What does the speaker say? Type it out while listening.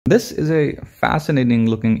This is a fascinating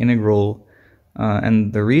looking integral,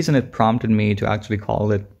 and the reason it prompted me to actually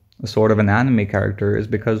call it a sort of an anime character is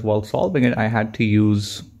because while solving it, I had to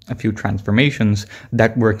use a few transformations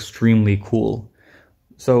that were extremely cool.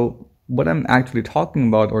 So what I'm actually talking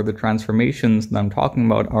about, or the transformations that I'm talking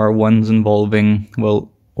about, are ones involving,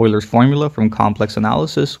 well, Euler's formula from complex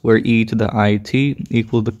analysis, where e to the it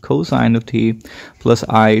equals the cosine of t plus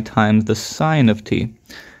I times the sine of t.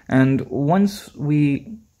 And once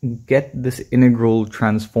we get this integral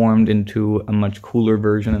transformed into a much cooler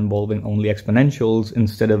version involving only exponentials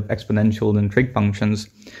instead of exponentials and trig functions,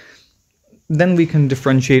 then we can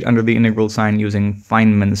differentiate under the integral sign using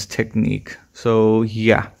Feynman's technique. So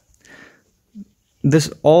yeah,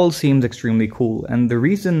 this all seems extremely cool, and the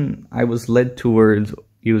reason I was led towards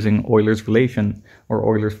using Euler's relation or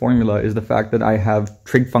Euler's formula is the fact that I have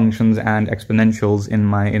trig functions and exponentials in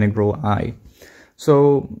my integral I.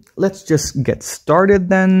 So let's just get started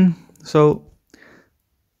then. So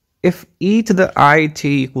if e to the it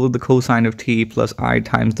equals the cosine of t plus I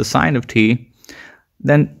times the sine of t,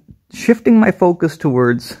 then shifting my focus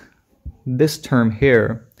towards this term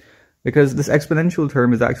here, because this exponential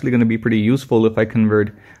term is actually going to be pretty useful if I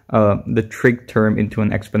convert the trig term into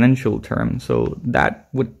an exponential term. So that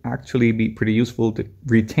would actually be pretty useful to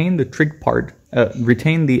retain the trig part,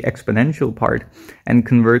 retain the exponential part, and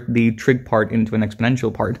convert the trig part into an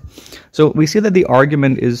exponential part. So we see that the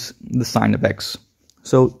argument is the sine of x.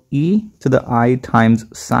 So e to the I times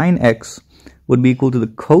sine x would be equal to the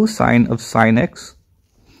cosine of sine x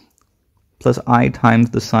plus I times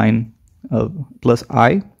the sine of, plus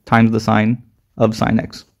I times the sine of sine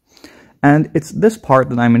x. And it's this part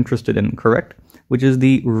that I'm interested in, correct? Which is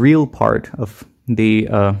the real part of the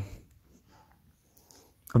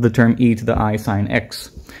term e to the I sine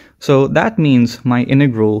x. So that means my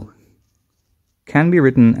integral can be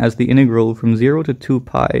written as the integral from 0 to 2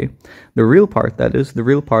 pi, the real part, that is, the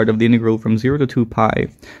real part of the integral from 0 to 2 pi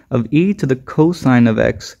of e to the cosine of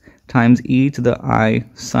x times e to the I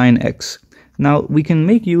sine x. Now, we can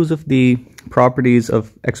make use of the properties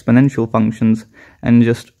of exponential functions and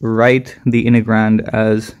just write the integrand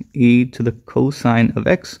as e to the cosine of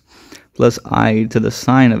x plus I to the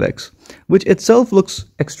sine of x, which itself looks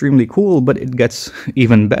extremely cool, but it gets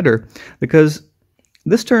even better because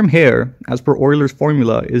this term here, as per Euler's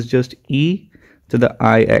formula, is just e to the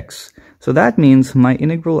ix. So that means my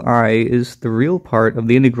integral I is the real part of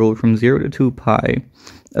the integral from 0 to 2 pi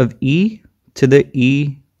of e to the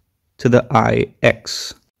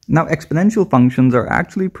ix. Now, exponential functions are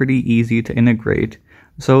actually pretty easy to integrate.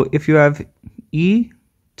 So if you have e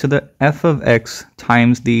to the f of x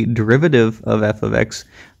times the derivative of f of x,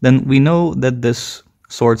 then we know that this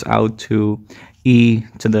sorts out to e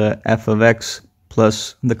to the f of x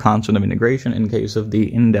plus the constant of integration in case of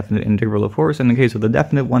the indefinite integral, of course. And in case of the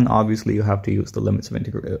definite one, obviously you have to use the limits of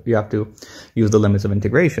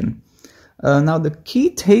integration. Now, the key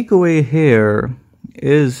takeaway here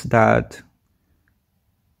is that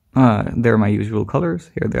they're my usual colors.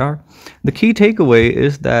 Here they are. The key takeaway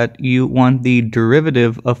is that you want the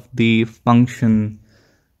derivative of the function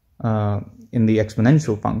in the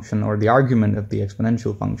exponential function, or the argument of the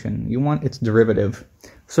exponential function. You want its derivative.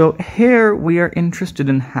 So here we are interested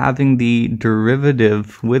in having the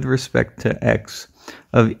derivative with respect to x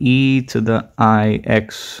of e to the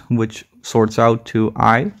ix, which sorts out to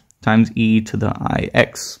I times e to the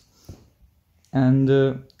ix.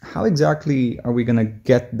 And how exactly are we going to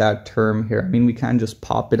get that term here? I mean, we can't just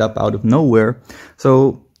pop it up out of nowhere.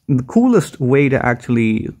 So the coolest way to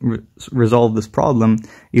actually resolve this problem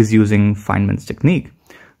is using Feynman's technique.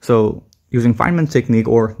 So using Feynman's technique,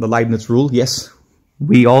 or the Leibniz rule, yes,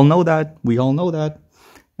 we all know that. We all know that.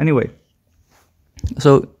 Anyway,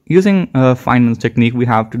 so using Feynman's technique, we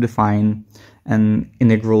have to define an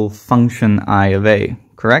integral function I of a,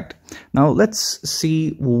 correct? Now let's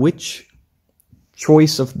see which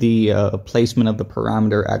choice of the placement of the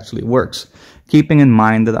parameter actually works, keeping in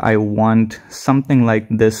mind that I want something like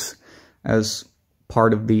this as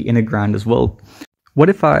part of the integrand as well. What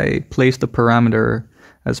if I place the parameter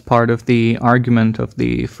as part of the argument of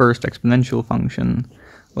the first exponential function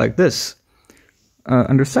like this?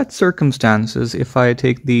 Under set circumstances, if I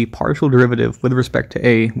take the partial derivative with respect to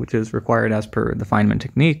a, which is required as per the Feynman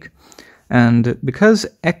technique, and because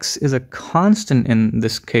x is a constant in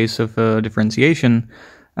this case of differentiation,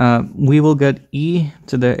 we will get e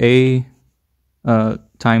to the a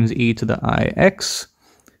times e to the ix,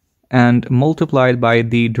 and multiplied by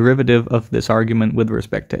the derivative of this argument with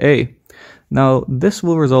respect to a. Now, this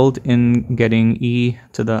will result in getting e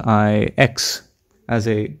to the ix as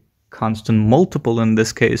a constant multiple in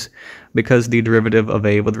this case, because the derivative of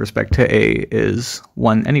a with respect to a is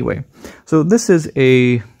 1 anyway. So this is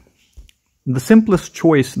the simplest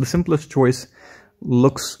choice. The simplest choice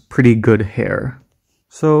looks pretty good here.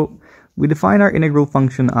 So we define our integral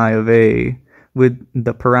function I of a with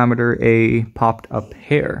the parameter a popped up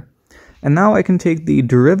here. And now I can take the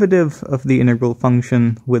derivative of the integral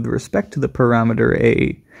function with respect to the parameter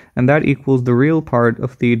a, and that equals the real part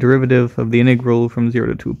of the derivative of the integral from 0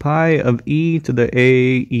 to 2 pi of e to the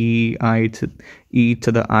a e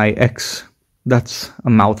to the ix. That's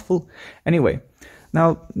a mouthful. Anyway,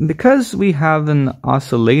 now because we have an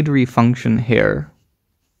oscillatory function here,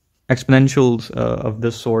 exponentials of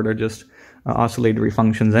this sort are just oscillatory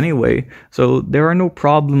functions anyway, so there are no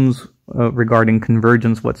problems regarding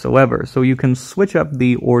convergence whatsoever. So you can switch up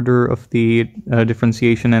the order of the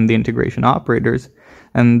differentiation and the integration operators,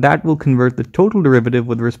 and that will convert the total derivative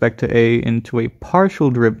with respect to a into a partial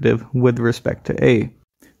derivative with respect to a.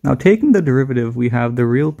 Now, taking the derivative, we have the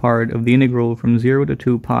real part of the integral from 0 to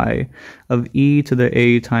 2 pi of e to the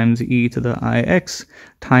a times e to the ix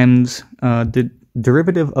times the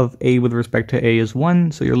derivative of a with respect to a is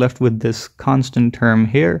 1, so you're left with this constant term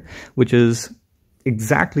here, which is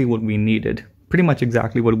exactly what we needed. Pretty much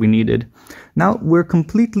exactly what we needed. Now we're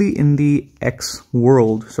completely in the x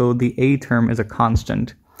world, so the a term is a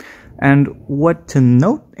constant. And what to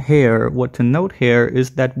note here is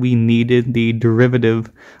that we needed the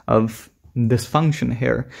derivative of this function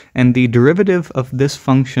here. And the derivative of this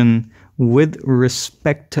function with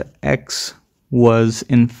respect to x was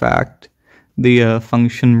in fact the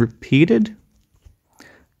function repeated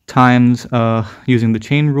times, using the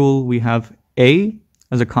chain rule, we have a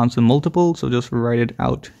as a constant multiple, so just write it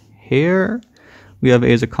out here. We have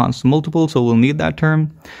a as a constant multiple, so we'll need that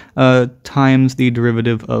term, times the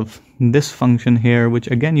derivative of this function here, which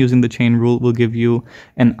again, using the chain rule, will give you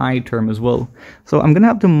an I term as well. So I'm going to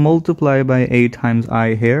have to multiply by a times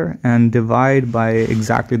I here and divide by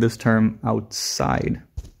exactly this term outside.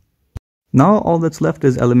 Now all that's left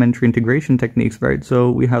is elementary integration techniques, right?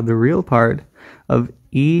 So we have the real part of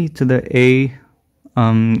e to the a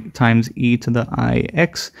times e to the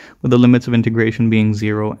ix, with the limits of integration being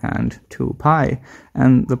 0 and 2 pi.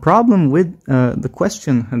 And the problem with the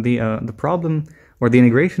problem or the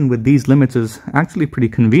integration with these limits is actually pretty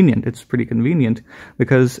convenient. It's pretty convenient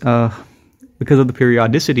because of the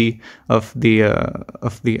periodicity of the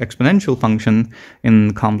exponential function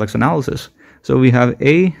in complex analysis. So we have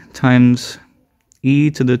a times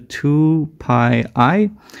e to the 2 pi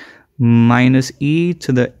I minus e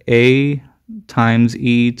to the a times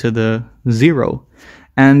e to the 0.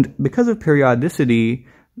 And because of periodicity,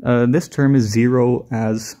 this term is 0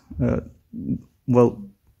 as,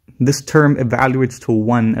 this term evaluates to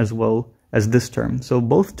 1 as well as this term. So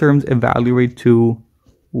both terms evaluate to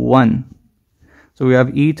 1. So we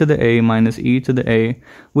have e to the a minus e to the a,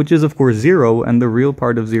 which is of course 0, and the real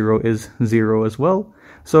part of 0 is 0 as well.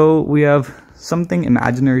 So we have something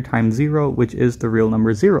imaginary times 0, which is the real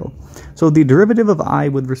number 0. So the derivative of I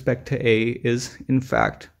with respect to a is in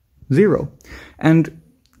fact 0. And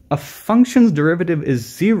a function's derivative is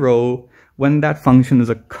 0 when that function is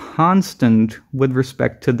a constant with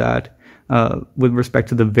respect to that, with respect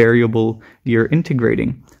to the variable you're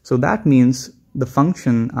integrating. So that means the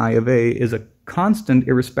function I of a is a constant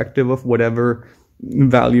irrespective of whatever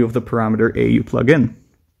value of the parameter a you plug in.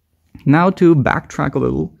 Now to backtrack a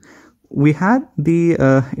little, we had the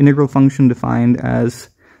integral function defined as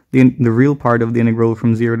the real part of the integral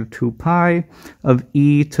from 0 to 2 pi of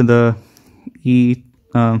e to the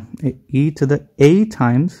a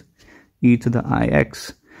times e to the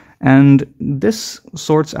ix. And this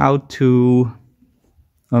sorts out to,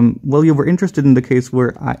 you were interested in the case where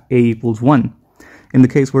a equals 1. In the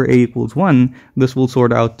case where a equals 1, this will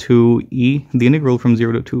sort out to e, the integral from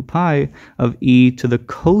 0 to 2 pi of e to the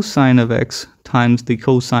cosine of x times the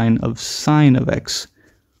cosine of sine of x.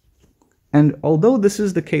 And although this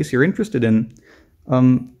is the case you're interested in,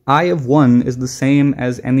 I of 1 is the same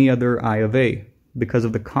as any other I of a because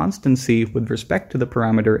of the constancy with respect to the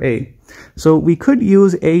parameter a. So we could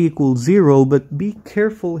use a equals 0, but be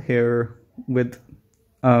careful here with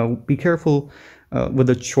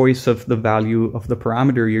the choice of the value of the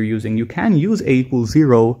parameter you're using. You can use a equals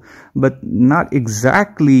 0, but not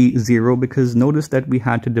exactly 0, because notice that we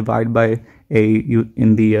had to divide by a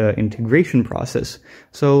in the integration process.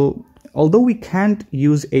 So although we can't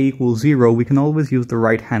use a equals 0, we can always use the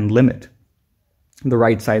right-hand limit, the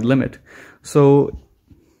right side limit. So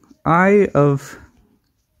I of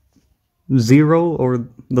 0, or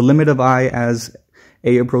the limit of I as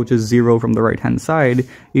a approaches 0 from the right-hand side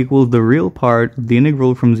equals the real part of the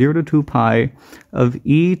integral from 0 to 2 pi of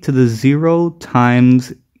e to the 0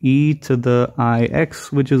 times e to the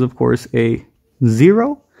ix, which is of course a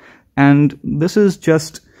 0. And this is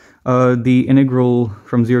just the integral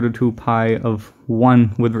from 0 to 2 pi of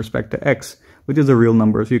 1 with respect to x, which is a real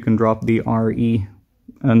number, so you can drop the re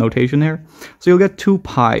notation here. So you'll get 2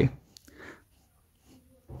 pi.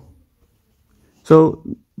 So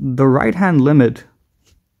the right-hand limit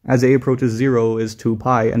as a approaches 0 is 2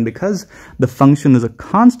 pi, and because the function is a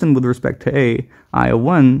constant with respect to a, I of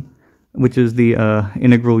 1, which is the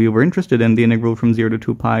integral you were interested in, the integral from 0 to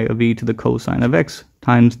 2 pi of e to the cosine of x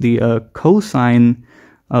times the cosine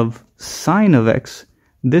of sine of x,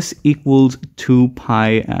 this equals 2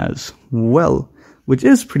 pi as well, which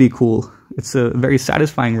is pretty cool. It's a very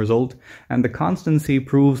satisfying result, and the constancy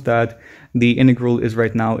proves that the integral is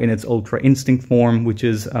right now in its ultra instinct form, which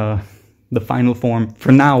is the final form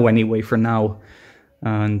for now anyway,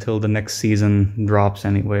 until the next season drops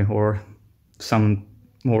anyway, or something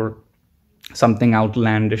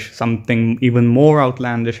outlandish, something even more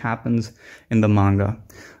outlandish happens in the manga.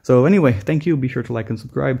 So anyway, thank you. Be sure to like and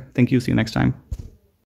subscribe. Thank you. See you next time.